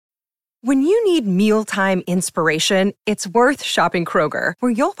When you need mealtime inspiration, it's worth shopping Kroger,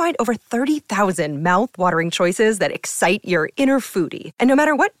 where you'll find over 30,000 mouth-watering choices that excite your inner foodie. And no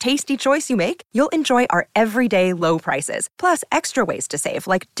matter what tasty choice you make, you'll enjoy our everyday low prices, plus extra ways to save,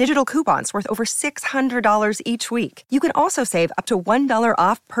 like digital coupons worth over $600 each week. You can also save up to $1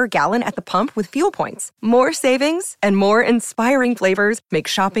 off per gallon at the pump with fuel points. More savings and more inspiring flavors make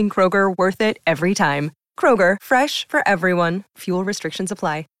shopping Kroger worth it every time. Kroger, fresh for everyone. Fuel restrictions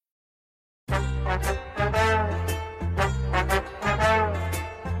apply.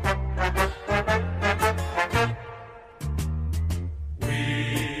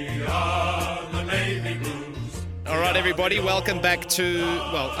 Everybody, welcome back to,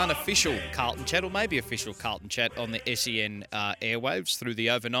 unofficial Carlton Chat, or maybe official Carlton Chat on the SEN airwaves through the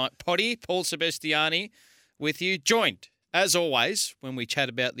overnight potty. Paul Sebastiani with you, joined, as always, when we chat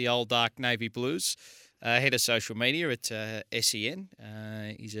about the old dark navy blues, head of social media at SEN.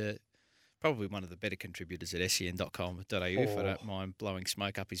 He's probably one of the better contributors at sen.com.au, if I don't mind blowing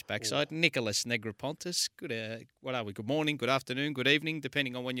smoke up his backside. Nicholas Negropontis, what are we? Good morning, good afternoon, good evening,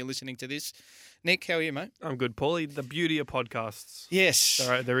 depending on when you're listening to this. Nick, how are you, mate? I'm good, Paulie. The beauty of podcasts. Yes.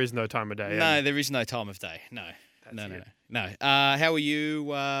 There is no time of day. No, there is no time of day. No. How are you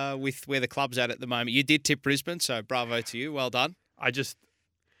with where the club's at the moment? You did tip Brisbane, so bravo to you. Well done.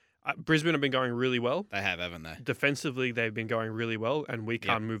 Brisbane have been going really well. They have, haven't they? Defensively, they've been going really well, and we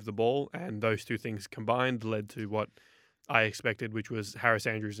can't move the ball. And those two things combined led to what I expected, which was Harris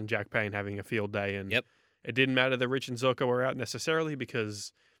Andrews and Jack Payne having a field day. And it didn't matter that Rich and Zorko were out necessarily,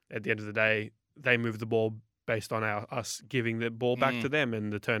 because at the end of the day, they moved the ball based on us giving the ball back to them,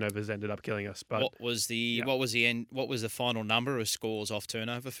 and the turnovers ended up killing us. But what was the final number of scores off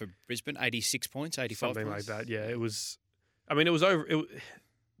turnover for Brisbane? 86 points, 85 something points? like that. Yeah, it was. I mean, it was over.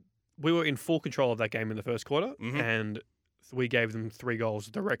 We were in full control of that game in the first quarter, and we gave them 3 goals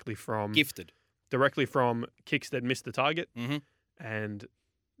directly from kicks that missed the target, and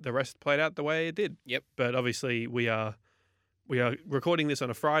the rest played out the way it did. Yep. But obviously, we are recording this on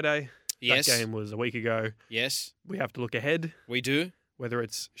a Friday. Yes. That game was a week ago. Yes. We have to look ahead. We do. Whether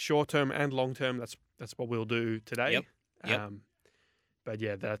it's short term and long term, that's what we'll do today. Yep. But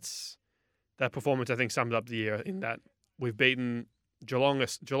yeah, that performance, I think, sums up the year in that we've beaten Geelong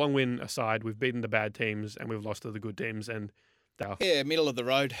win aside, we've beaten the bad teams and we've lost to the good teams, and middle of the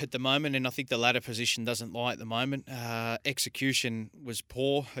road at the moment, and I think the ladder position doesn't lie at the moment. Execution was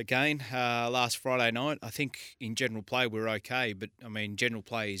poor again last Friday night. I think in general play we're okay, but I mean general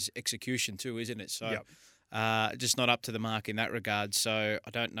play is execution too, isn't it? So just not up to the mark in that regard. So I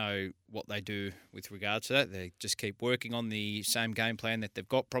don't know what they do with regards to that. They just keep working on the same game plan that they've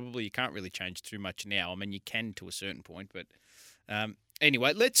got. Probably you can't really change too much now. I mean you can to a certain point, but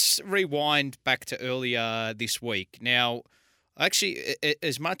anyway, let's rewind back to earlier this week. Now, actually,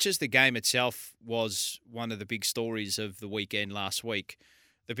 as much as the game itself was one of the big stories of the weekend last week,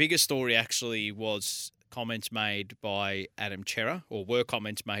 the biggest story actually was comments made by Adam Chera, or were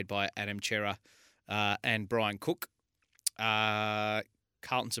comments made by Adam Chera and Brian Cook.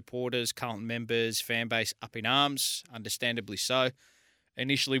 Carlton supporters, Carlton members, fan base up in arms, understandably so.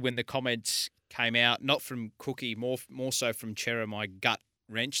 Initially, when the comments came out, not from Cookie, more so from Chera, my gut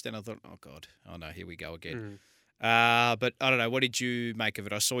wrenched, and I thought, oh, God, oh, no, here we go again. But I don't know, what did you make of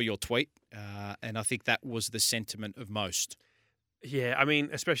it? I saw your tweet, and I think that was the sentiment of most. Yeah, I mean,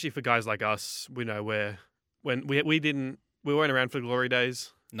 especially for guys like us, we know when we weren't around for the glory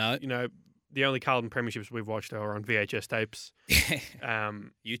days. No. You know, the only Carlton premierships we've watched are on VHS tapes.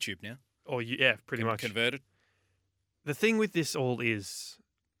 YouTube now. Pretty much. Converted. The thing with this all is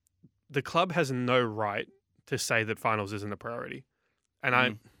the club has no right to say that finals isn't a priority.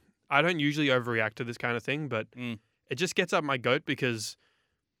 And I don't usually overreact to this kind of thing, but it just gets up my goat because,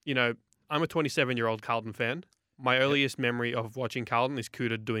 you know, I'm a 27-year-old Carlton fan. My earliest memory of watching Carlton is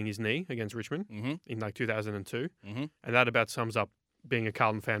Cooter doing his knee against Richmond in like 2002. And that about sums up being a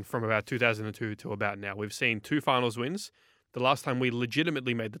Carlton fan from about 2002 to about now. We've seen 2 finals wins. The last time we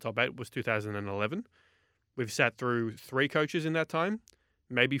legitimately made the top 8 was 2011. We've sat through 3 coaches in that time,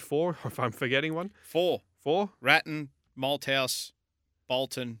 maybe 4 if I'm forgetting one. 4. 4? Ratton, Malthouse,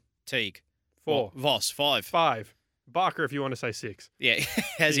 Bolton, Teague. 4. Voss, 5. 5. Barker, if you want to say 6. Yeah,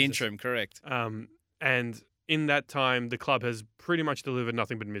 as interim, correct. And in that time, the club has pretty much delivered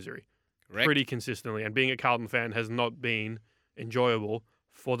nothing but misery. Correct. Pretty consistently. And being a Carlton fan has not been enjoyable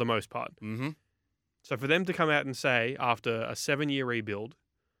for the most part. So for them to come out and say, after a 7-year rebuild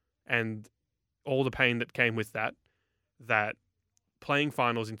and all the pain that came with that playing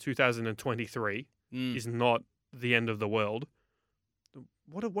finals in 2023 is not the end of the world.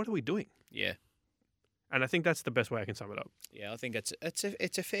 What are we doing? Yeah. And I think that's the best way I can sum it up. Yeah, I think it's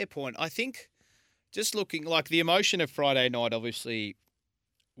a fair point. I think just looking like the emotion of Friday night obviously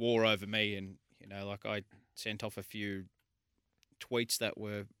wore over me, and like I sent off a few tweets that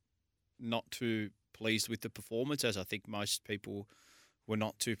were not too pleased with the performance, as I think most people were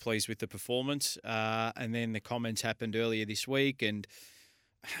not too pleased with the performance. And then the comments happened earlier this week, and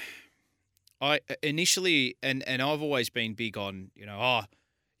I initially, and I've always been big on,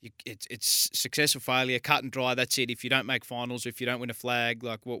 it's success or failure, cut and dry. That's it. If you don't make finals, if you don't win a flag,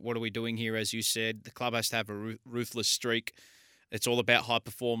 like what are we doing here? As you said, the club has to have a ruthless streak. It's all about high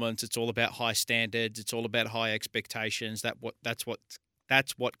performance. It's all about high standards. It's all about high expectations. That's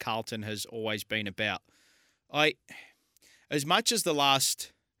what Carlton has always been about. As much as the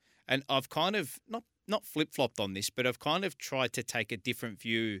last, and I've kind of not flip-flopped on this, but I've kind of tried to take a different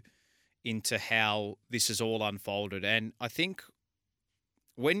view into how this has all unfolded. And I think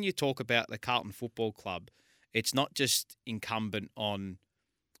when you talk about the Carlton Football Club, it's not just incumbent on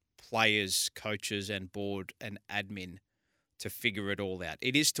players, coaches and board and admin to figure it all out.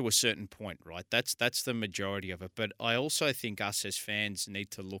 It is to a certain point, right? That's the majority of it. But I also think us as fans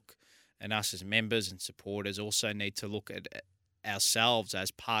need to look, and us as members and supporters also need to look at ourselves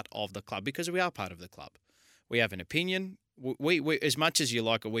as part of the club, because we are part of the club. We have an opinion. We as much as you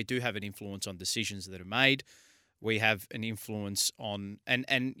like it, we do have an influence on decisions that are made. We have an influence on, and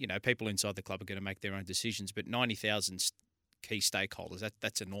people inside the club are going to make their own decisions, but 90,000 key stakeholders,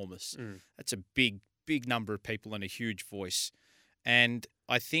 that's enormous. That's a big number of people and a huge voice. And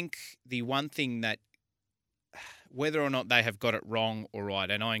I think the one thing that, whether or not they have got it wrong or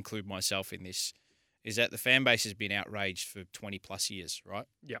right, and I include myself in this, is that the fan base has been outraged for 20 plus years, right?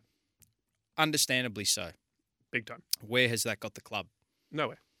 Yeah. Understandably so. Big time. Where has that got the club?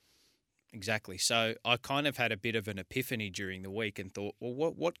 Nowhere. Exactly. So I kind of had a bit of an epiphany during the week and thought,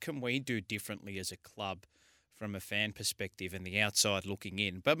 well, what can we do differently as a club from a fan perspective and the outside looking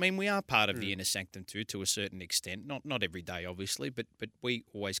in? But I mean, we are part of the inner sanctum too, to a certain extent. Not every day, obviously, but we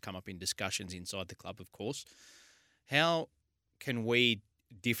always come up in discussions inside the club, of course. How can we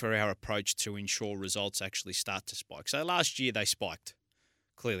differ our approach to ensure results actually start to spike? So last year they spiked.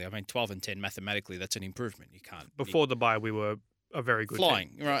 Clearly, I mean, 12 and 10 mathematically, that's an improvement. You can't. Before the bye, we were a very good flying,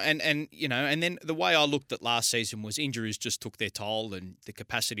 team. Right? And then the way I looked at last season was injuries just took their toll, and the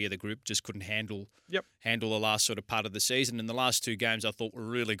capacity of the group just couldn't handle the last sort of part of the season. And the last two games I thought were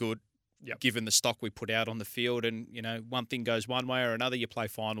really good, given the stock we put out on the field. And one thing goes one way or another. You play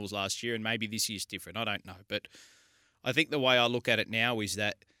finals last year, and maybe this year's different. I don't know, but I think the way I look at it now is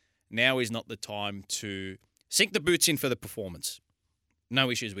that now is not the time to sink the boots in for the performance. No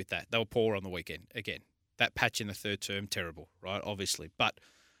issues with that. They were poor on the weekend. Again, that patch in the third term, terrible, right? Obviously. But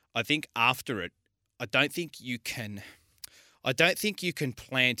I think after it, I don't think you can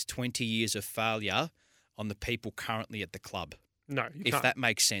plant 20 years of failure on the people currently at the club. No, you can't. That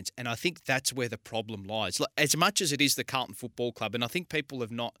makes sense. And I think that's where the problem lies. As much as it is the Carlton Football Club, and I think people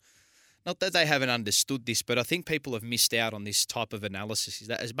have not that they haven't understood this, but I think people have missed out on this type of analysis, is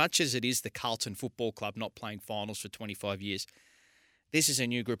that as much as it is the Carlton Football Club not playing finals for 25 years, this is a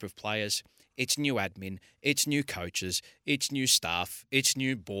new group of players. It's new admin. It's new coaches. It's new staff. It's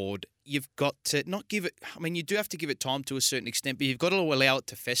new board. You've got to not give it. I mean, you do have to give it time to a certain extent, but you've got to allow it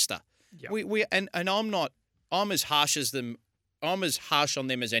to fester. Yep. I'm as harsh as them. I'm as harsh on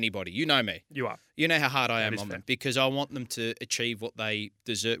them as anybody. You know me. You are. You know how hard I am on them, because I want them to achieve what they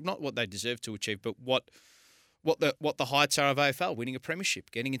deserve. Not what they deserve to achieve, but what the heights are of AFL, winning a premiership,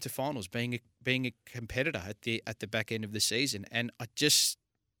 getting into finals, being a competitor at the back end of the season. And I just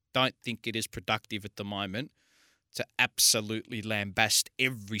don't think it is productive at the moment to absolutely lambast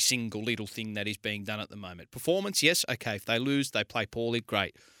every single little thing that is being done at the moment. Performance, yes, okay. If they lose, they play poorly,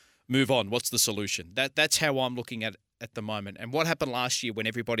 great. Move on. What's the solution? That's how I'm looking at the moment. And what happened last year when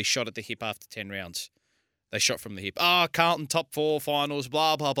everybody shot at the hip after 10 rounds? They shot from the hip. Carlton top 4 finals,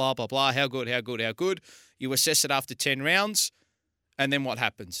 blah, blah, blah, blah, blah. How good, how good, how good. You assess it after 10 rounds, and then what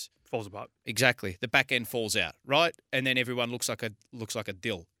happens? Falls apart. Exactly. The back end falls out, right? And then everyone looks like a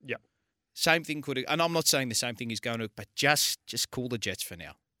dill. Yeah. Same thing could, and I'm not saying the same thing is going to, but just cool the Jets for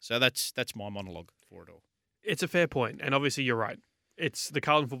now. So that's my monologue for it all. It's a fair point, and obviously you're right. It's the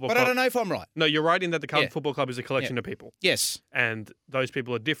Carlton Football Club. But I don't know if I'm right. No, you're right in that the Carlton Football Club is a collection of people. Yes. And those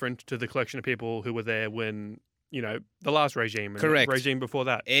people are different to the collection of people who were there when, the last regime and Correct. the regime before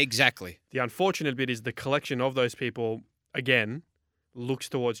that. Exactly. The unfortunate bit is the collection of those people, again, looks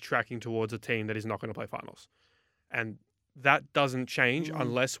towards tracking towards a team that is not going to play finals. And that doesn't change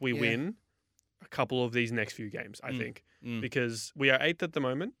unless we win a couple of these next few games, I think. Because we are 8th at the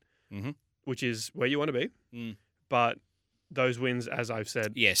moment, which is where you want to be. But those wins, as I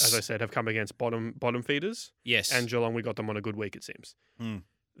said, have come against bottom feeders. Yes. And Geelong, we got them on a good week, it seems.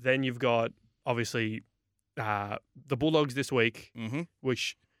 Then you've got, obviously, the Bulldogs this week,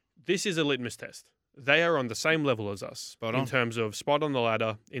 which this is a litmus test. They are on the same level as us in terms of spot on the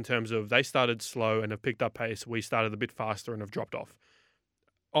ladder, in terms of they started slow and have picked up pace. We started a bit faster and have dropped off.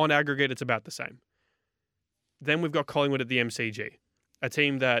 On aggregate, it's about the same. Then we've got Collingwood at the MCG, a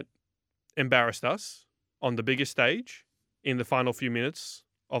team that embarrassed us on the biggest stage in the final few minutes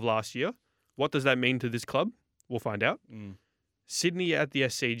of last year. What does that mean to this club? We'll find out. Sydney at the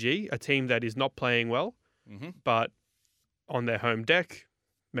SCG, a team that is not playing well, but on their home deck,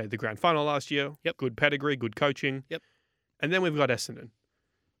 made the grand final last year. Yep. Good pedigree, good coaching. Yep. And then we've got Essendon,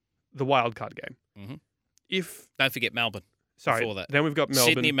 the wild card game. Don't forget Melbourne. Sorry. Before that. Then we've got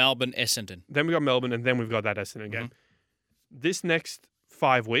Melbourne. Sydney, Melbourne, Essendon. Then we've got Melbourne, and then we've got that Essendon game. This next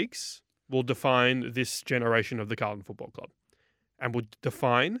 5 weeks will define this generation of the Carlton Football Club and will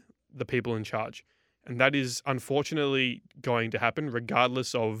define the people in charge. And that is unfortunately going to happen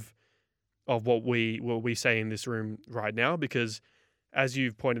regardless of what we say in this room right now, because as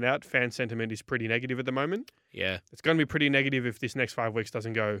you've pointed out, fan sentiment is pretty negative at the moment. Yeah. It's going to be pretty negative if this next 5 weeks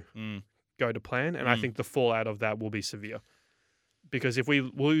doesn't go to plan. And I think the fallout of that will be severe. Because if we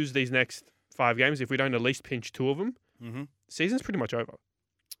lose these next 5 games, if we don't at least pinch 2 of them, season's pretty much over.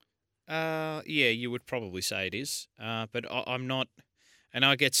 Yeah, you would probably say it is. But I'm not. And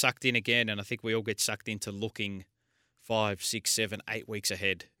I get sucked in again, and I think we all get sucked into looking 5, 6, 7, 8 weeks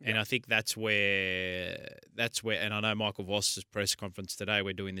ahead. Yeah. And I think that's where, and I know Michael Voss's press conference today,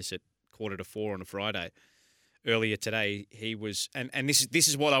 we're doing this at 3:45 on a Friday. Earlier today, he was, and this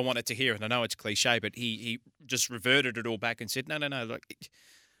is what I wanted to hear, and I know it's cliche, but he just reverted it all back and said, no, like,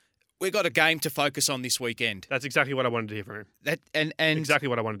 we've got a game to focus on this weekend. That's exactly what I wanted to hear from him. And exactly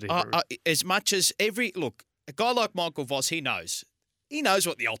what I wanted to hear from him. As much as a guy like Michael Voss, he knows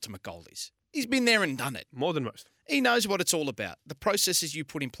what the ultimate goal is. He's been there and done it. More than most. He knows what it's all about. The processes you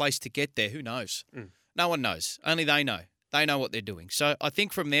put in place to get there, who knows? No one knows. Only they know. They know what they're doing. So I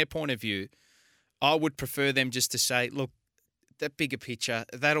think from their point of view, I would prefer them just to say, look, that bigger picture,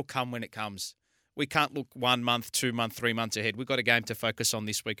 that'll come when it comes. We can't look 1 month, 2 months, 3 months ahead. We've got a game to focus on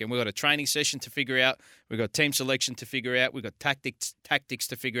this weekend. We've got a training session to figure out. We've got team selection to figure out. We've got tactics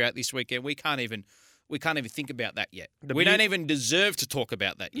to figure out this weekend. We can't even think about that yet. We don't even deserve to talk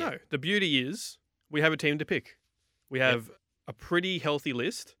about that yet. No, the beauty is we have a team to pick. We have a pretty healthy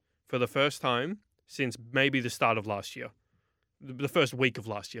list for the first time since maybe the start of last year. The first week of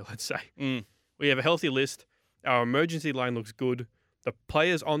last year, let's say. We have a healthy list. Our emergency line looks good. The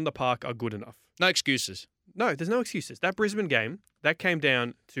players on the park are good enough. No excuses. No, there's no excuses. That Brisbane game, that came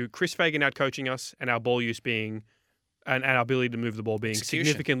down to Chris Fagan out-coaching us and our ball use being, and our ability to move the ball being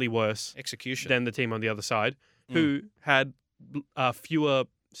significantly worse than the team on the other side, who had fewer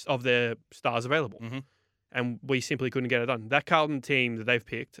of their stars available. And we simply couldn't get it done. That Carlton team that they've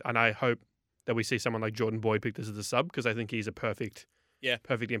picked, and I hope that we see someone like Jordan Boyd picked as a sub, because I think he's a perfect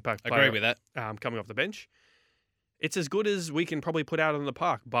impact player. I agree with that. Coming off the bench. It's as good as we can probably put out on the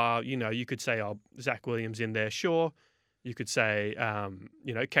park. Bar, you could say, Zach Williams in there, sure. You could say,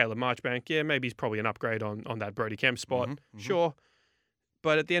 Caleb Marchbank, yeah, maybe he's probably an upgrade on that Brody Kemp spot, sure.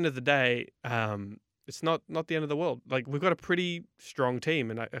 But at the end of the day, it's not the end of the world. Like, we've got a pretty strong team,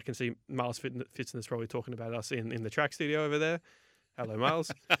 and I can see Miles Fitzner is probably talking about us in the track studio over there. Hello,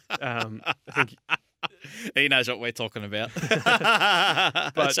 Miles. I think he knows what we're talking about.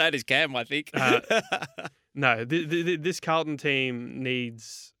 But so does Cam, I think. No, this Carlton team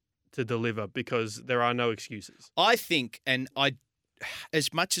needs to deliver because there are no excuses. I think, and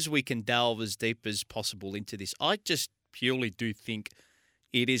as much as we can delve as deep as possible into this, I just purely do think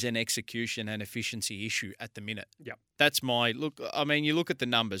it is an execution and efficiency issue at the minute. Yeah. That's my look. I mean, you look at the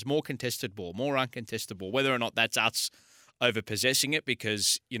numbers, more contested ball, more uncontested ball, whether or not that's us over possessing it,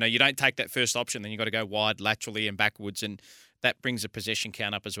 because, you don't take that first option, then you've got to go wide, laterally and backwards, and that brings the possession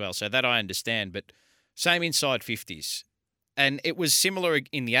count up as well. So that I understand, but same inside 50s. And it was similar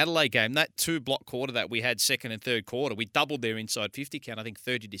in the Adelaide game. That 2-block quarter that we had second and third quarter, we doubled their inside 50 count, I think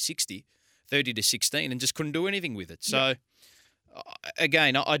 30 to 60, 30 to 16, and just couldn't do anything with it. So,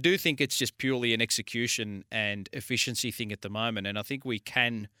 again, I do think it's just purely an execution and efficiency thing at the moment, and I think we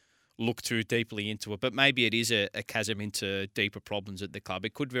can look too deeply into it. But maybe it is a chasm into deeper problems at the club.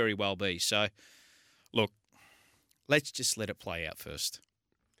 It could very well be. So, look, let's just let it play out first.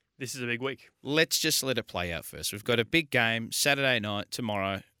 This is a big week. Let's just let it play out first. We've got a big game Saturday night,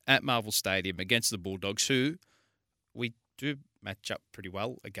 tomorrow, at Marvel Stadium against the Bulldogs, who we do match up pretty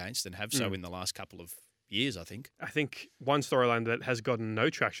well against and have so in the last couple of years, I think. I think one storyline that has gotten no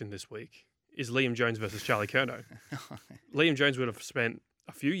traction this week is Liam Jones versus Charlie Curnow. Liam Jones would have spent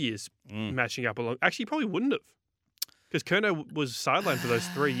a few years matching up along. Actually, he probably wouldn't have. Because Curnow was sidelined for those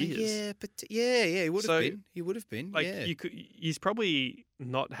 3 years. He would have been. He would have been. Like he's probably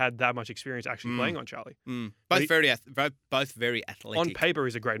not had that much experience actually playing on Charlie. Both very athletic. On paper,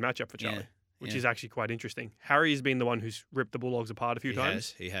 he's a great matchup for Charlie, which is actually quite interesting. Harry's been the one who's ripped the Bulldogs apart a few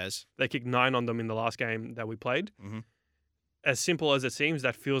times. He has. They kicked 9 on them in the last game that we played. As simple as it seems,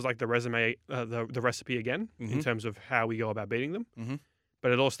 that feels like the recipe again in terms of how we go about beating them.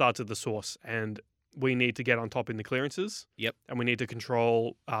 But it all starts at the source, and we need to get on top in the clearances. Yep. And we need to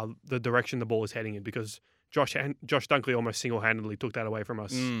control the direction the ball is heading in, because Josh Dunkley almost single-handedly took that away from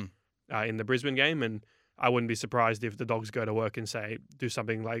us in the Brisbane game, and I wouldn't be surprised if the Dogs go to work and say do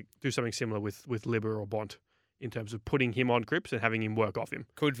something similar with Libber or Bont in terms of putting him on Cripps and having him work off him.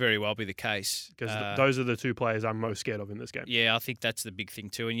 Could very well be the case, because those are the two players I'm most scared of in this game. Yeah, I think that's the big thing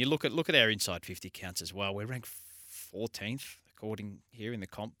too. And you look at our inside 50 counts as well. We're ranked 14th. According here in the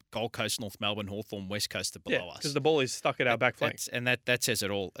comp, Gold Coast, North Melbourne, Hawthorn, West Coast are below us. Because the ball is stuck at our back flank. That says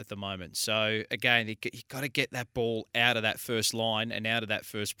it all at the moment. So, again, you got to get that ball out of that first line and out of that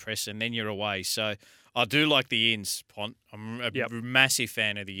first press, and then you're away. So, I do like the ins, Pont. I'm a massive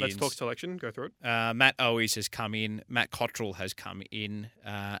fan of the ins. Let's talk selection. Go through it. Matt Owies has come in. Matt Cottrell has come in.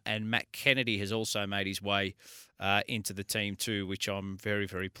 And Matt Kennedy has also made his way into the team too, which I'm very,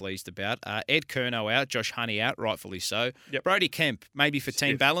 very pleased about. Ed Curnow out. Josh Honey out, rightfully so. Yep. Brody Kemp, maybe for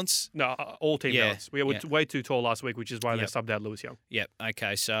team balance. No, all team balance. We were way too tall last week, which is why they subbed out Lewis Young. Yep.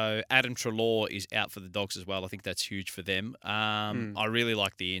 Okay, so Adam Treloar is out for the Dogs as well. I think that's huge for them. I really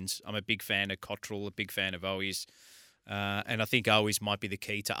like the ins. I'm a big fan of Cottrell, a big fan of Owies. And I think Owies might be the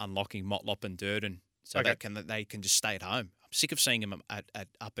key to unlocking Motlop and Durden, so they can just stay at home. I'm sick of seeing him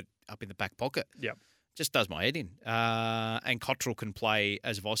up in the back pocket. Yeah, just does my head in. And Cottrell can play,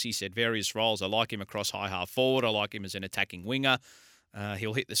 as Vossi said, various roles. I like him across high half forward. I like him as an attacking winger.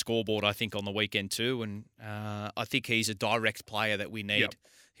 He'll hit the scoreboard, I think, on the weekend too. And I think he's a direct player that we need. Yep.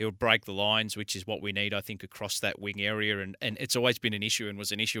 He'll break the lines, which is what we need, I think, across that wing area. And it's always been an issue and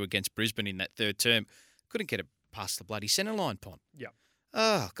was an issue against Brisbane in that third term. Couldn't get it past the bloody centre line, Pont. Yeah.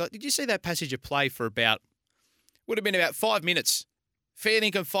 Oh, God. Did you see that passage of play for would have been about 5 minutes? Fair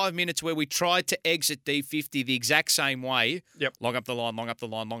dinkum 5 minutes where we tried to exit D50 the exact same way. Yep. Long up the line, long up the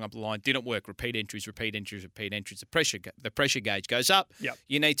line, long up the line. Didn't work. Repeat entries, repeat entries, repeat entries. The pressure gauge goes up. Yep.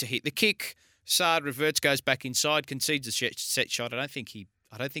 You need to hit the kick. Saad reverts, goes back inside, concedes a set shot. I don't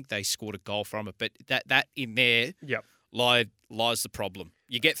think they scored a goal from it, but that in there lies the problem.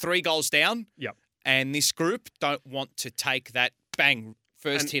 You get 3 goals down. Yep. And this group don't want to take that bang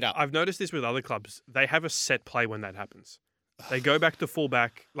first hit up. I've noticed this with other clubs. They have a set play when that happens. They go back to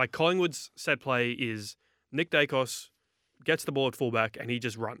fullback. Like Collingwood's set play is Nick Dacos gets the ball at fullback and he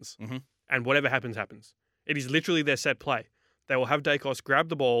just runs. Mm-hmm. And whatever happens, happens. It is literally their set play. They will have Dacos grab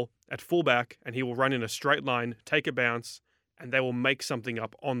the ball at fullback and he will run in a straight line, take a bounce, and they will make something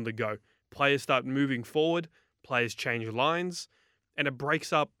up on the go. Players start moving forward. Players change lines. And it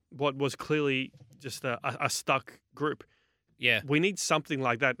breaks up what was clearly just a stuck group. Yeah. We need something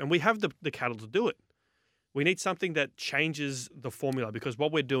like that. And we have the cattle to do it. We need something that changes the formula, because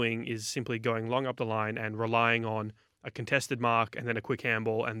what we're doing is simply going long up the line and relying on a contested mark and then a quick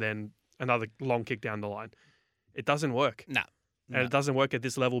handball and then another long kick down the line. It doesn't work. No. And it doesn't work at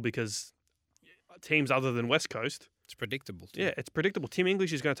this level because teams other than West Coast... It's predictable. Too. Yeah, it's predictable. Tim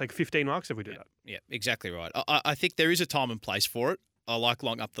English is going to take 15 marks if we do that. Yeah, exactly right. I think there is a time and place for it. I like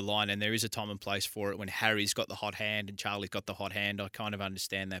long up the line, and there is a time and place for it when Harry's got the hot hand and Charlie's got the hot hand. I kind of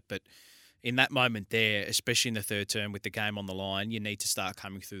understand that. But in that moment there, especially in the third term with the game on the line, you need to start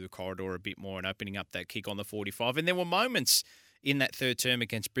coming through the corridor a bit more and opening up that kick on the 45. And there were moments in that third term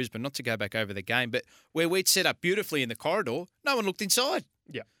against Brisbane, not to go back over the game, but where we'd set up beautifully in the corridor, no one looked inside.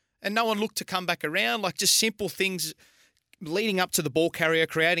 Yeah. And no one looked to come back around, like just simple things leading up to the ball carrier,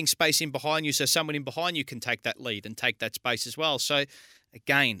 creating space in behind you so someone in behind you can take that lead and take that space as well. So,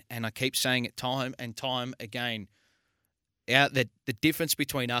 again, and I keep saying it time and time again, the difference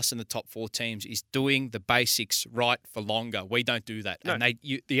between us and the top 4 teams is doing the basics right for longer. We don't do that. No. And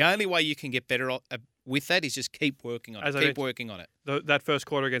the only way you can get better with that is just keep working on it. Keep working on it. That first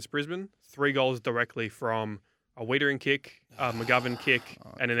quarter against Brisbane, 3 goals directly from a Wiedering kick, a McGovern kick,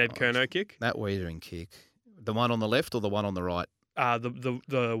 and an Ed Curnow kick. That Wiedering kick. The one on the left or the one on the right?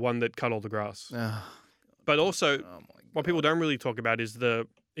 The one that cut all the grass. But also, what people don't really talk about is the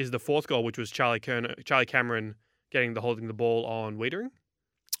fourth goal, which was Charlie Cameron holding the ball on Wiedering.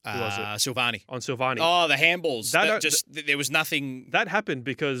 Who was it? Silvani. On Silvani. Oh, the handballs. There was nothing. That happened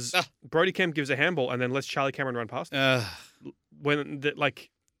because Brody Kemp gives a handball and then lets Charlie Cameron run past him.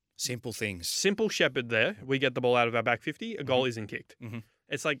 Simple things. Simple shepherd there. We get the ball out of our back 50. A goal isn't kicked. Mm-hmm.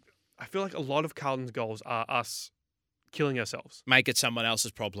 It's like, I feel like a lot of Carlton's goals are us killing ourselves. Make it someone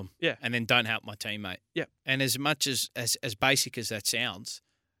else's problem. Yeah. And then don't help my teammate. Yeah. And as much as basic as that sounds,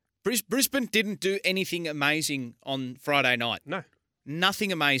 Brisbane didn't do anything amazing on Friday night. No.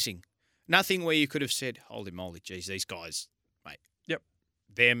 Nothing amazing. Nothing where you could have said, holy moly, geez, these guys, mate. Yep.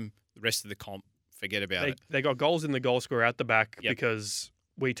 Them, the rest of the comp, forget about it. They got goals in the goal scorer out the back because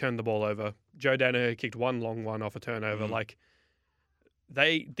we turned the ball over. Joe Danaher kicked one long one off a turnover. Like,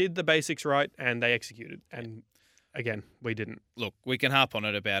 they did the basics right and they executed. And again, we didn't. Look, we can harp on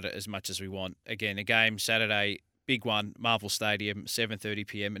it about it as much as we want. Again, a game Saturday, big one, Marvel Stadium, 7:30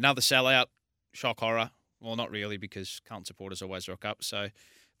 p.m. Another sellout, shock horror. Well, not really because Carlton supporters always rock up. So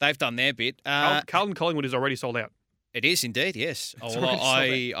they've done their bit. Carlton Collingwood is already sold out. It is indeed, yes.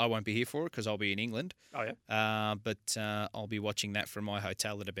 I won't be here for it because I'll be in England. Oh, yeah? But I'll be watching that from my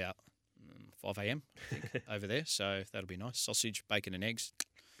hotel at about 5 a.m. I think, over there. So that'll be nice. Sausage, bacon and eggs.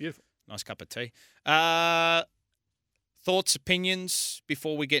 Beautiful. Nice cup of tea. Thoughts, opinions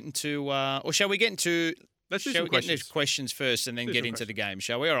before we get into or shall we get into Let's do shall some we questions. get into questions first and then get into the game,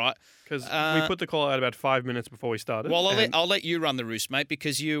 shall we? All right. Because we put the call out about 5 minutes before we started. Well, I'll let you run the roost, mate,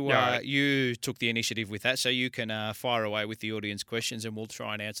 because you took the initiative with that, so you can fire away with the audience questions and we'll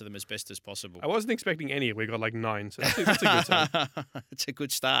try and answer them as best as possible. I wasn't expecting any. We got like 9, so that's a good sign. It's a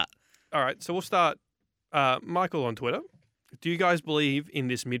good start. All right, so we'll start. Michael on Twitter. Do you guys believe in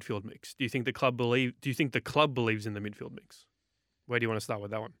this midfield mix? Do you think the club believes in the midfield mix? Where do you want to start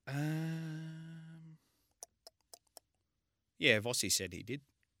with that one? Yeah, Vossi said he did,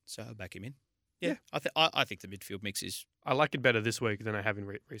 so I'll back him in. Yeah. I think the midfield mix is. I like it better this week than I have in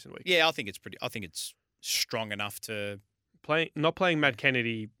recent weeks. Yeah, I think it's strong enough to Not playing Matt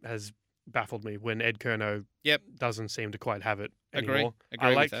Kennedy has baffled me when Ed Curnow doesn't seem to quite have it anymore.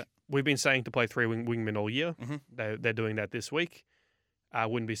 Agree with that. We've been saying to play 3 wingmen all year. Mm-hmm. They're doing that this week. I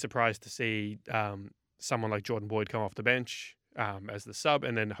wouldn't be surprised to see someone like Jordan Boyd come off the bench as the sub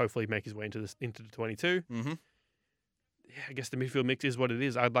and then hopefully make his way into the 22. Mm-hmm. Yeah, I guess the midfield mix is what it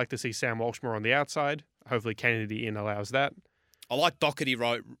is. I'd like to see Sam Walshmore on the outside. Hopefully Kennedy in allows that. I like Doherty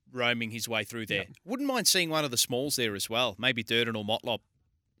roaming his way through there. Wouldn't mind seeing one of the smalls there as well. Maybe Durden or Motlop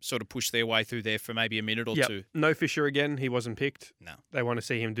sort of push their way through there for maybe a minute or two. No Fisher again. He wasn't picked. No. They want to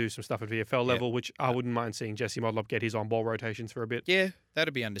see him do some stuff at VFL level, which I wouldn't mind seeing Jesse Motlop get his on-ball rotations for a bit. Yeah,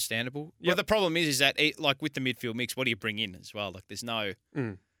 that'd be understandable. Yep. Well, the problem is that, like with the midfield mix, what do you bring in as well? Like there's no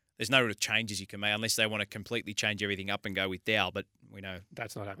real changes you can make unless they want to completely change everything up and go with Dow, but we know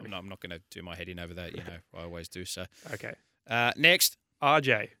that's not happening. I'm not going to do my head in over that. You know, I always do. So okay. Next,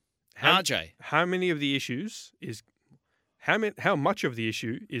 RJ. How many of the issues is how much of the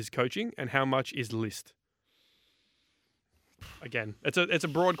issue is coaching and how much is list? Again, it's a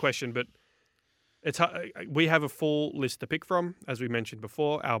broad question, but we have a full list to pick from, as we mentioned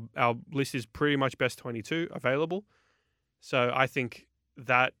before. Our list is pretty much best 22 available. So I think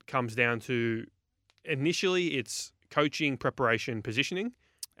that comes down to initially it's coaching, preparation, positioning,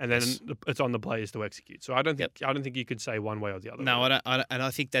 and then it's on the players to execute. So I don't think you could say one way or the other. No, and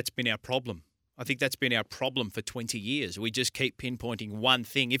I think that's been our problem. I think that's been our problem for 20 years. We just keep pinpointing one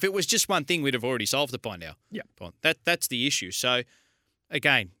thing. If it was just one thing, we'd have already solved it by now. Yeah. That's the issue. So,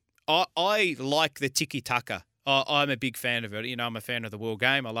 again, I like the tiki-taka. I'm a big fan of it. You know, I'm a fan of the world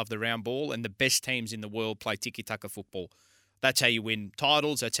game. I love the round ball, and the best teams in the world play tiki-taka football. That's how you win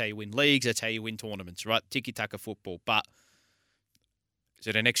titles. That's how you win leagues. That's how you win tournaments, right? Tiki-taka football. But is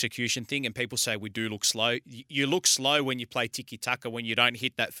it an execution thing? And people say we do look slow. You look slow when you play tiki-taka when you don't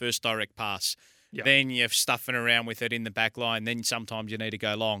hit that first direct pass. Yep. Then you're stuffing around with it in the back line. Then sometimes you need to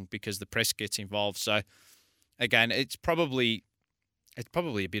go long because the press gets involved. So, again, it's probably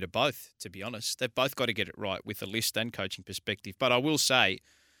a bit of both, to be honest. They've both got to get it right with the list and coaching perspective. But I will say,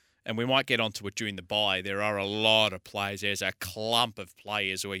 and we might get onto it during the bye, there are a lot of players. There's a clump of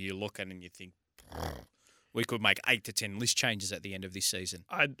players where you look at and you think, we could make 8 to 10 list changes at the end of this season.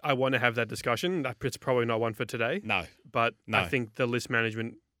 I want to have that discussion. It's probably not one for today. No. But I think the list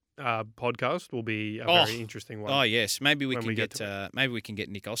management podcast will be a very interesting one. Oh yes, maybe we can get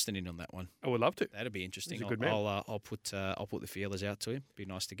Nick Austin in on that one. I would love to. That'd be interesting. He's a good man. I'll put the feelers out to him. Be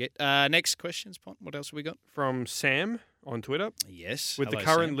nice to get. Next questions, Pont. What else have we got? From Sam on Twitter. Yes. With the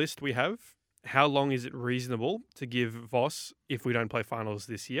current list we have, how long is it reasonable to give Voss if we don't play finals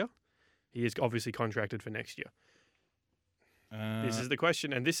this year? He is obviously contracted for next year. This is the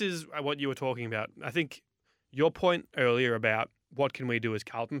question, and this is what you were talking about. I think your point earlier about what can we do as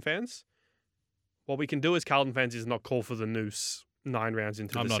Carlton fans? What we can do as Carlton fans is not call for the noose 9 rounds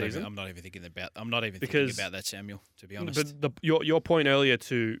into the season. I'm not even thinking about that, Samuel, to be honest. But your point earlier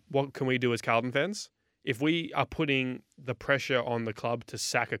to what can we do as Carlton fans? If we are putting the pressure on the club to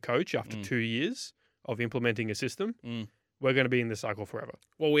sack a coach after 2 years of implementing a system, we're going to be in this cycle forever.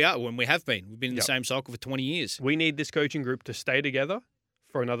 Well, we are. When we have been. We've been in the same cycle for 20 years. We need this coaching group to stay together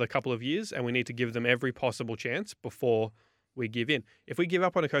for another couple of years, and we need to give them every possible chance before we give in. If we give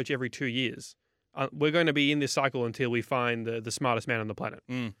up on a coach every 2 years, we're going to be in this cycle until we find the smartest man on the planet.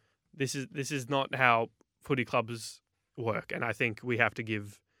 This is not how footy clubs work, and I think we have to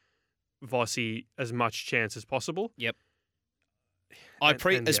give Vossi as much chance as possible. Yep.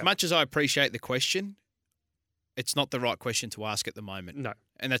 As much as I appreciate the question, it's not the right question to ask at the moment. No,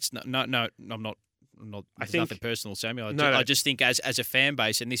 and that's no. I'm not. I It's think nothing personal, Samuel. I just think as a fan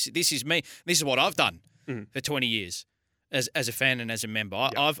base, and this is me. This is what I've done for 20 years as a fan and as a member.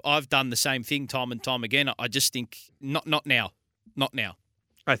 I've done the same thing time and time again. I just think not now.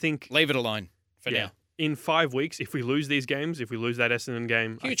 I think leave it alone for now. In 5 weeks, if we lose these games, if we lose that Essendon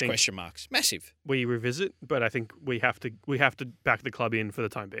game, huge question marks, massive. We revisit, but I think we have to back the club in for the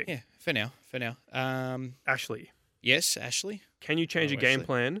time being. Yeah, for now. Ashley. Yes, Ashley. Can you change a game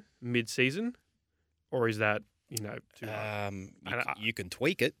plan mid-season, or is that too hard? You can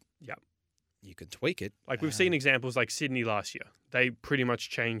tweak it. Yeah, you can tweak it. Like we've seen examples like Sydney last year. They pretty much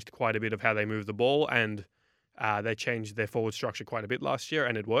changed quite a bit of how they move the ball, and they changed their forward structure quite a bit last year,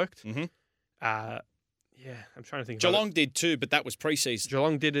 and it worked. Yeah, I'm trying to think. Geelong did too, but that was pre-season.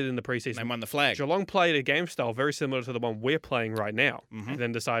 Geelong did it in the pre-season. They won the flag. Geelong played a game style very similar to the one we're playing right now, and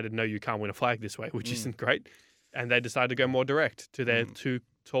then decided, no, you can't win a flag this way, which isn't great. And they decided to go more direct to their two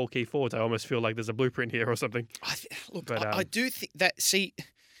tall key forwards. I almost feel like there's a blueprint here or something. I do think that, see,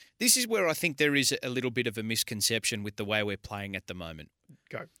 this is where I think there is a little bit of a misconception with the way we're playing at the moment.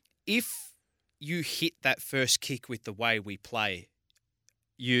 Go. If you hit that first kick with the way we play,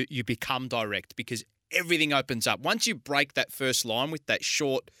 you become direct because everything opens up. Once you break that first line with that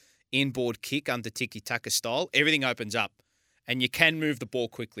short inboard kick under tiki-taka style, everything opens up and you can move the ball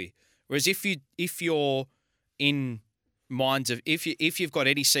quickly. Whereas if you're in minds of if you've got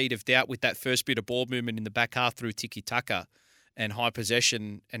any seed of doubt with that first bit of ball movement in the back half through tiki-taka and high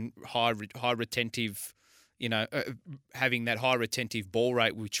possession and high retentive, having that high retentive ball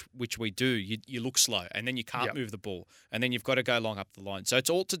rate, which we do, you look slow and then you can't move the ball and then you've got to go long up the line. So it's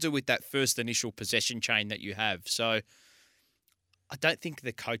all to do with that first initial possession chain that you have. So I don't think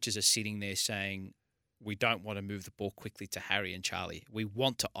the coaches are sitting there saying we don't want to move the ball quickly to Harry and Charlie. We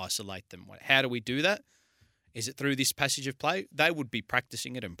want to isolate them. How do we do that? Is it through this passage of play? They would be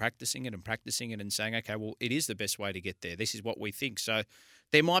practicing it and practicing it and practicing it and saying, okay, well, it is the best way to get there. This is what we think. So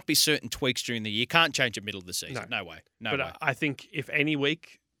there might be certain tweaks during the year. You can't change it middle of the season. No way. No way. I think if any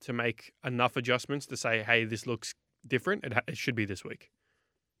week to make enough adjustments to say, hey, this looks different, it should be this week.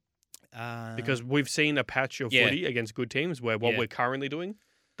 Because we've seen a patch of footy against good teams where what we're currently doing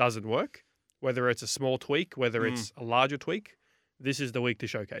doesn't work. Whether it's a small tweak, whether it's a larger tweak, this is the week to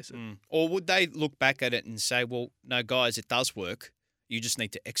showcase it. Or would they look back at it and say, well, no, guys, it does work. You just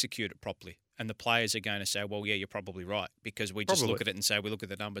need to execute it properly. And the players are going to say, well, yeah, you're probably right. Because we just look at it and say, we look at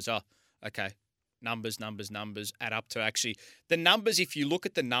the numbers. Oh, okay. Numbers add up to actually the numbers. If you look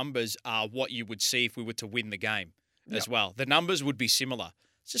at the numbers, are what you would see if we were to win the game as well. The numbers would be similar.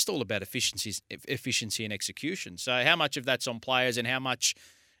 It's just all about efficiency and execution. So how much of that's on players and how much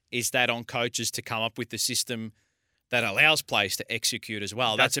is that on coaches to come up with the system that allows players to execute as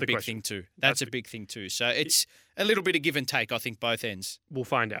well? That's a big thing too. That's a big thing too. So it's a little bit of give and take, I think, both ends. We'll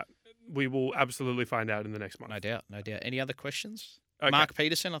find out. We will absolutely find out in the next month. No doubt. Any other questions? Okay. Mark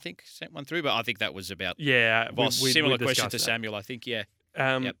Peterson, I think, sent one through, but I think that was about similar question to Samuel, I think,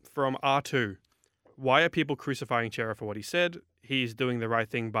 From R2, why are people crucifying Chera for what he said? He's doing the right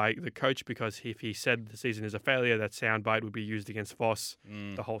thing by the coach because if he said the season is a failure, that soundbite would be used against Voss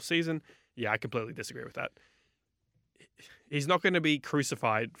the whole season. Yeah, I completely disagree with that. He's not going to be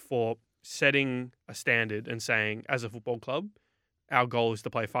crucified for setting a standard and saying, as a football club, our goal is to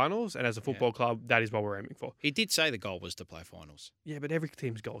play finals, and as a football club, that is what we're aiming for. He did say the goal was to play finals. Yeah, but every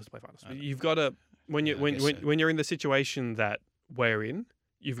team's goal is to play finals. You've got to when you're in the situation that we're in,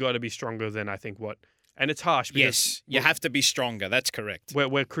 you've got to be stronger than I think what. And it's harsh. Yes, you have to be stronger. That's correct.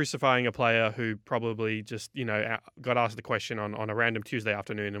 We're crucifying a player who probably just got asked the question on a random Tuesday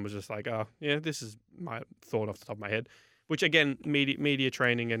afternoon and was just like, oh yeah, this is my thought off the top of my head. Which again, media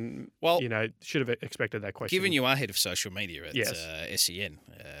training and should have expected that question. Given you are head of social media at SEN,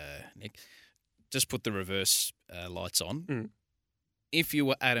 Nick, just put the reverse lights on. If you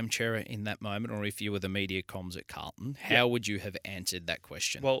were Adam Chera in that moment, or if you were the media comms at Carlton, how would you have answered that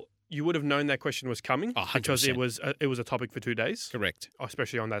question? Well, you would have known that question was coming Oh, because 100%. it was a topic for 2 days, Correct.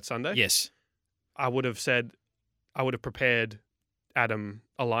 especially on that Sunday. Yes. I would have prepared Adam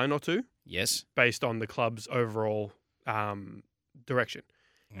a line or two Yes. based on the club's overall direction.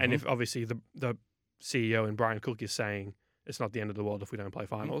 And if obviously the CEO and Brian Cook is saying it's not the end of the world if we don't play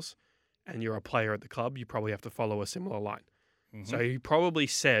finals, and you're a player at the club, you probably have to follow a similar line. So he probably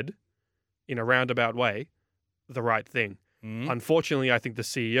said, in a roundabout way, the right thing. Unfortunately, I think the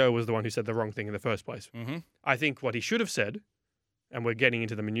CEO was the one who said the wrong thing in the first place. I think what he should have said, and we're getting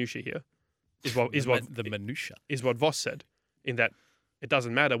into the minutiae here, is what Voss said, in that it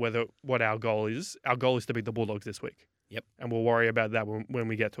doesn't matter what our goal is. Our goal is to beat the Bulldogs this week. Yep. And we'll worry about that when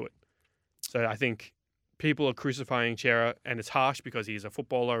we get to it. So I think people are crucifying Chera, and it's harsh because he's a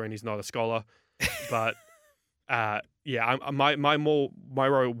footballer and he's not a scholar. But my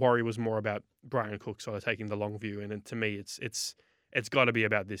worry was more about Brian Cook sort of taking the long view, and to me, it's got to be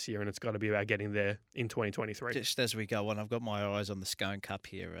about this year, and it's got to be about getting there in 2023. Just as we go on, I've got my eyes on the Scone Cup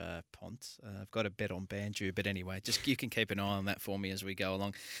here, Ponce. I've got a bet on Banju, but anyway, just you can keep an eye on that for me as we go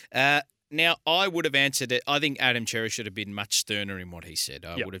along. Now, I would have answered it. I think Adam Chera should have been much sterner in what he said.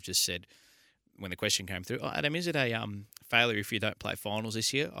 I would have just said, when the question came through, Adam, is it a failure if you don't play finals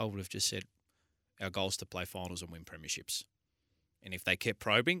this year? I would have just said, our goal is to play finals and win premierships. And if they kept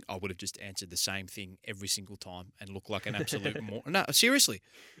probing, I would have just answered the same thing every single time and looked like an absolute No, seriously.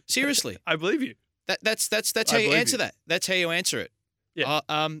 I believe you. That's how you answer that. That's how you answer it. Yeah.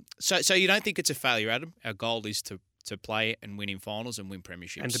 So you don't think it's a failure, Adam? Our goal is to play and win in finals and win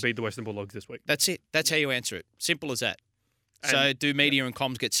premierships. And to beat the Western Bulldogs this week. That's it. That's how you answer it. Simple as that. So do media and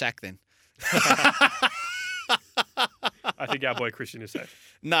comms get sacked then? I think our boy Christian is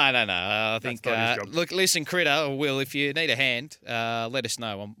safe. No. I think look, listen, Critter, or Will, if you need a hand, let us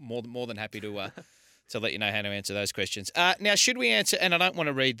know. I'm more than happy to let you know how to answer those questions. Now, should we answer? And I don't want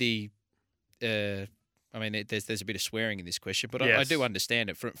to read the. There's a bit of swearing in this question, but I do understand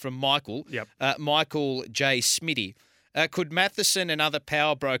it from Michael. Yep. Michael J. Smitty. Could Matheson and other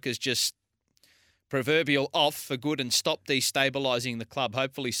power brokers just proverbial off for good and stop destabilising the club?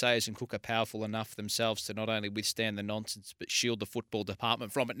 Hopefully Sayers and Cook are powerful enough themselves to not only withstand the nonsense but shield the football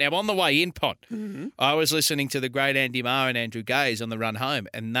department from it. Now, on the way in, Pot, I was listening to the great Andy Marr and Andrew Gaze on the run home,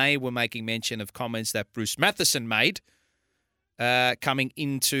 and they were making mention of comments that Bruce Matheson made coming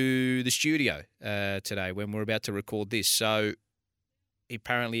into the studio today when we're about to record this. So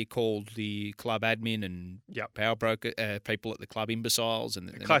apparently he called the club admin and power broker people at the club imbeciles.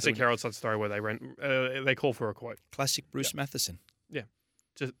 And classic Herald Sun story where they call for a quote. Classic Bruce Matheson. Yeah.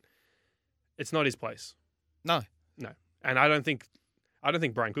 Just it's not his place. No. And I don't think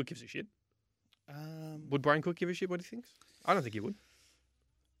Brian Cook gives a shit. Would Brian Cook give a shit what he thinks? I don't think he would.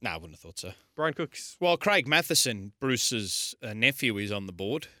 No, I wouldn't have thought so. Brian Cook's... Well, Craig Matheson, Bruce's nephew, is on the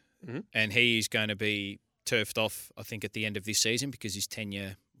board, and he's going to be turfed off, I think, at the end of this season because his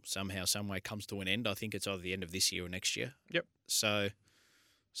tenure somehow, some way comes to an end. I think it's either the end of this year or next year. Yep. So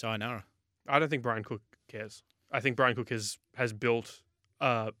sayonara. I don't think Brian Cook cares. I think Brian Cook has built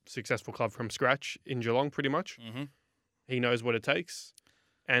a successful club from scratch in Geelong, pretty much. He knows what it takes,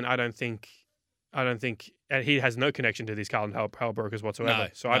 and I don't think and he has no connection to these Carlton power brokers whatsoever.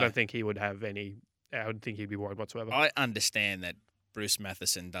 I don't think he would have any. I don't think he'd be worried whatsoever. I understand that Bruce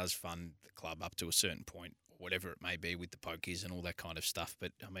Matheson does fund the club up to a certain point, or whatever it may be, with the pokies and all that kind of stuff.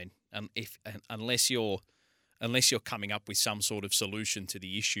 But I mean, unless you're coming up with some sort of solution to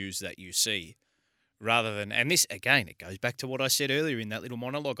the issues that you see, rather than, and this again, it goes back to what I said earlier in that little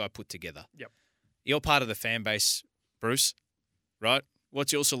monologue I put together. Yep. You're part of the fan base, Bruce, right?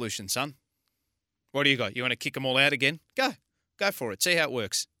 What's your solution, son? What do you got? You want to kick them all out again? Go for it. See how it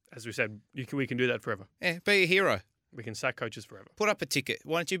works. As we said, we can do that forever. Yeah, be a hero. We can sack coaches forever. Put up a ticket.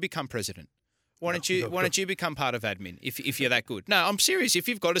 Why don't you become president? Why don't you become part of admin if you're that good? No, I'm serious. If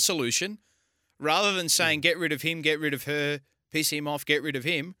you've got a solution, rather than saying get rid of him, get rid of her, piss him off, get rid of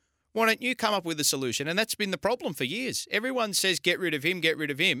him, why don't you come up with a solution? And that's been the problem for years. Everyone says get rid of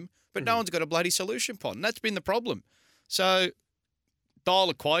him, but no one's got a bloody solution, Pot. And that's been the problem. So dial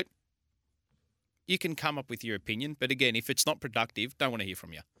a quote. You can come up with your opinion, but again, if it's not productive, don't want to hear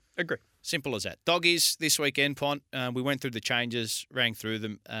from you. Agree. Simple as that. Doggies this weekend, Pont. We went through the changes, rang through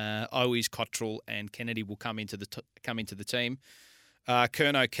them. Owies, Cottrell, and Kennedy will come into the team.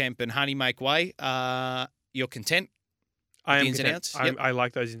 Kerno, Kemp, and Honey make way. You're content? I am ins content. And outs? Yep. I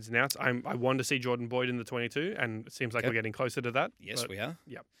like those ins and outs. I want to see Jordan Boyd in the 22, and it seems like we're getting closer to that. Yes, we are.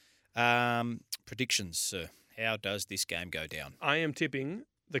 Yep. Predictions, sir. How does this game go down? I am tipping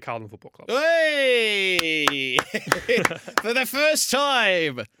the Carlton Football Club. Hey! For the first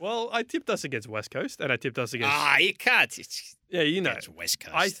time. Well, I tipped us against West Coast, and I tipped us against... You can't. Yeah, you know. It's West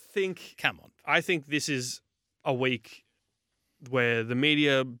Coast. Come on. I think this is a week where the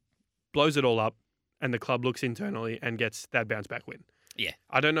media blows it all up and the club looks internally and gets that bounce-back win. Yeah.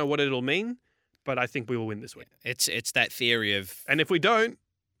 I don't know what it'll mean, but I think we will win this week. It's that theory of... And if we don't,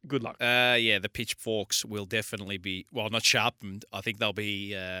 good luck. The pitchforks will definitely be, not sharpened. I think they'll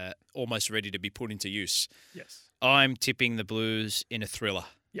be almost ready to be put into use. Yes. I'm tipping the Blues in a thriller.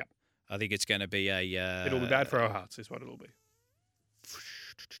 Yep. I think it's going to be a... it'll be bad for our hearts, is what it'll be.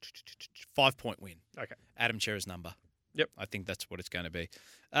 5-point win. Okay. Adam Cherra's number. Yep. I think that's what it's going to be.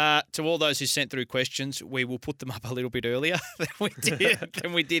 To all those who sent through questions, we will put them up a little bit earlier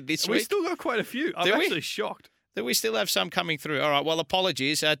than we did this week. We still got quite a few. I'm actually shocked. Do we still have some coming through? All right, well,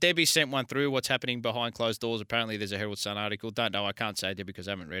 apologies. Debbie sent one through. What's happening behind closed doors? Apparently, there's a Herald Sun article. Don't know. I can't say, Debbie, because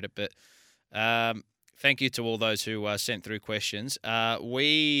I haven't read it. But thank you to all those who sent through questions.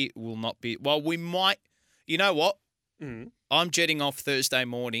 We will not be... Well, we might... You know what? Mm-hmm. I'm jetting off Thursday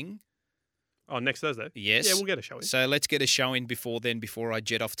morning. Oh, next Thursday? Yes. Yeah, we'll get a show in. So let's get a show in before I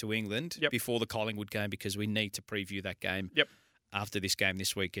jet off to England, Yep. before the Collingwood game, because we need to preview that game Yep. after this game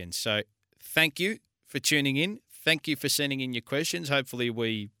this weekend. So thank you for tuning in. Thank you for sending in your questions. Hopefully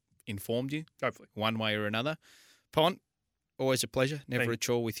we informed you. Hopefully. One way or another. Pont, always a pleasure. Never a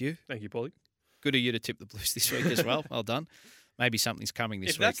chore with you. Thank you, Paulie. Good of you to tip the Blues this week as well. Well done. Maybe something's coming this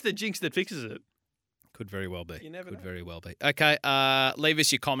week. If that's the jinx that fixes it. Could very well be. You never know. Could very well be. Okay, leave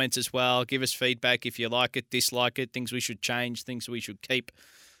us your comments as well. Give us feedback if you like it, dislike it, things we should change, things we should keep.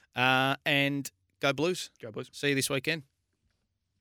 And go Blues. Go Blues. See you this weekend.